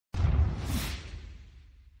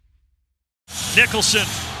Nicholson,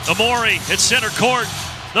 Amori at center court.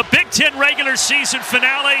 The Big Ten regular season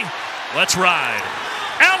finale. Let's ride.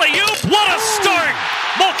 Alley-oop, what a start!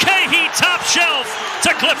 Mulcahy top shelf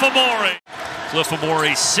to Cliff Amori. Cliff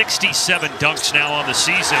Amori, 67 dunks now on the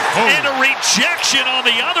season. And a rejection on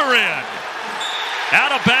the other end.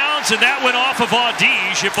 Out of bounds, and that went off of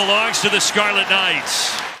Audige. It belongs to the Scarlet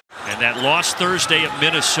Knights. And that loss Thursday at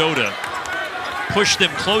Minnesota pushed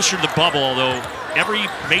them closer to the bubble, although every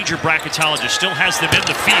major bracketologist still has them in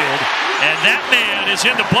the field. And that man is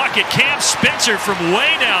in the bucket. Cam Spencer from way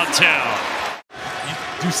downtown.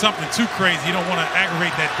 You do something too crazy, you don't want to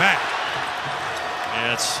aggravate that back.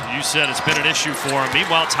 Yeah, you said it's been an issue for him.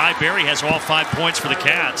 Meanwhile, Ty Berry has all 5 points for the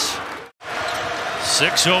Cats.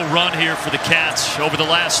 6-0 run here for the Cats over the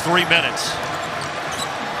last 3 minutes.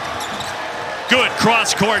 Good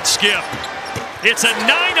cross-court skip. It's a 9-0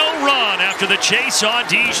 run after the Chase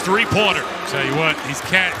Audige three-pointer. Tell you what, these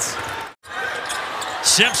Cats.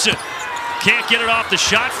 Simpson can't get it off the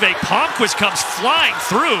shot fake. Palmquist comes flying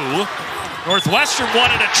through. Northwestern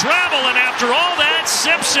wanted to travel, and after all that,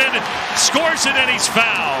 Simpson scores it, and he's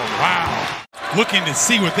fouled. Wow. Looking to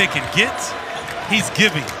see what they can get. He's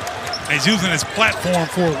giving. He's using his platform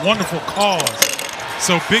for a wonderful cause.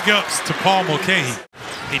 So big ups to Paul Mulcahy.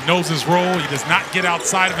 He knows his role. He does not get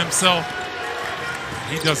outside of himself.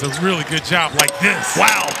 He does a really good job like this.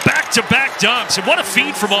 Wow, back-to-back dunks. And what a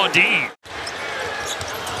feed from Audige.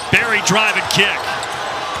 Berry drive and kick.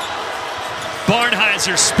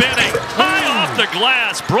 Barnhizer spinning. High off the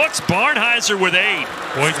glass. Brooks Barnhizer with 8.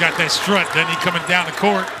 Boy, he's got that strut, doesn't he, coming down the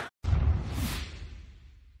court?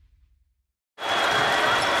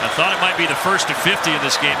 I thought it might be the first to 50 in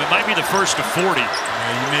this game. It might be the first to 40. Yeah,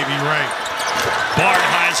 you may be right.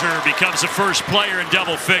 Barnhizer becomes the first player in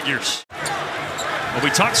double figures. Well,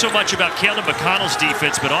 we talk so much about Caleb McConnell's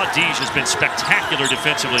defense, but Audige has been spectacular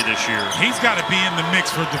defensively this year. He's got to be in the mix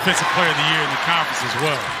for Defensive Player of the Year in the conference as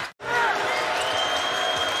well.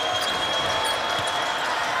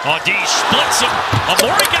 Audige splits him.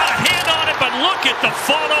 Amori got a hand on it, but look at the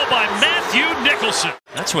follow by Matthew Nicholson.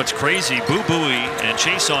 That's what's crazy. Boo Buie and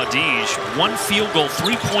Chase Audige, 1 field goal,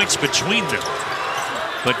 3 points between them.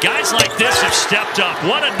 But guys like this have stepped up.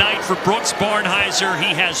 What a night for Brooks Barnhizer.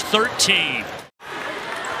 He has 13.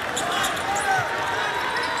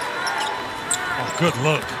 Oh, good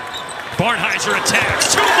look. Barnhizer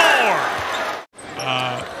attacks. 2 more.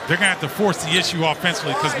 They're going to have to force the issue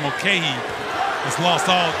offensively because Mulcahy has lost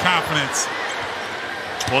all confidence.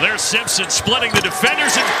 Well, there's Simpson splitting the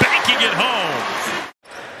defenders and banking it home.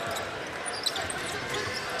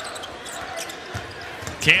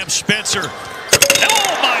 Cam Spencer.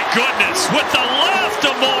 Oh, my goodness. With the left,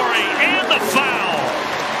 Amori, and the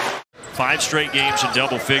foul. 5 straight games in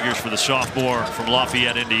double figures for the sophomore from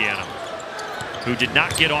Lafayette, Indiana, who did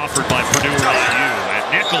not get offered by Purdue or IU.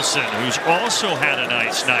 And Nicholson, who's also had a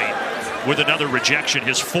nice night with another rejection,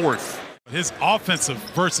 his 4th. His offensive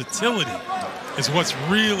versatility is what's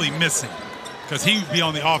really missing, because he would be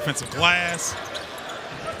on the offensive glass,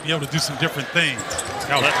 be able to do some different things.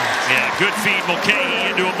 Yeah, good feed,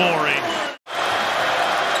 Mulcahy into Amori.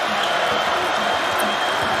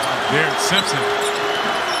 Derek Simpson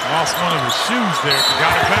lost one of his shoes there, but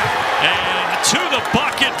got it back. And to the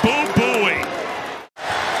bucket, Boo Buie.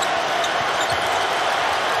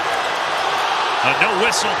 No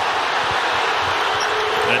whistle.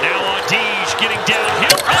 And now Audige getting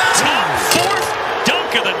downhill. Up top, 4th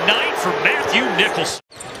dunk of the night for Matthew Nicholson.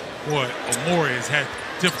 Boy, Amori has had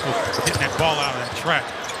difficulty getting that ball out of that track.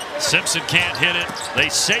 Simpson can't hit it. They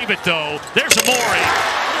save it, though. There's Amori.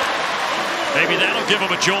 Maybe that'll give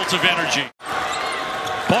him a jolt of energy.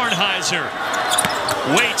 Barnhizer,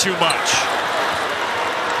 way too much.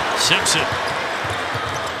 Simpson.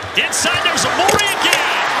 Inside, there's Amori again.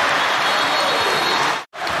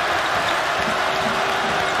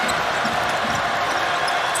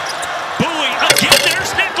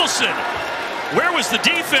 Where was the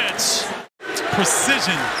defense?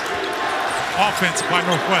 Precision offense by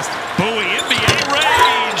Northwestern. Buie, NBA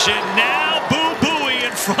range, and now Boo Buie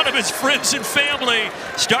in front of his friends and family,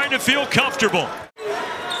 starting to feel comfortable.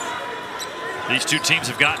 These two teams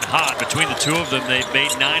have gotten hot. Between the two of them, they've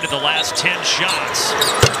made 9 of the last 10 shots.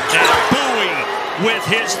 And Buie with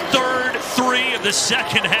his 3rd 3 of the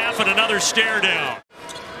second half and another stare down.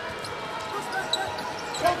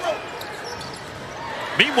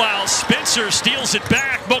 Meanwhile, Spencer steals it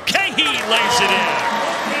back. Mulcahy lays it in.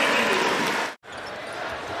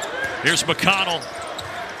 Here's McConnell.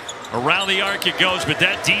 Around the arc it goes, but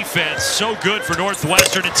that defense so good for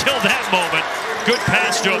Northwestern until that moment. Good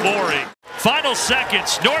pass to Amori. Final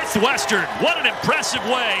seconds. Northwestern, what an impressive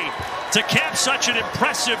way to cap such an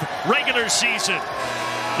impressive regular season.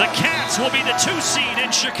 The Cats will be the 2 seed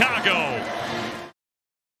in Chicago.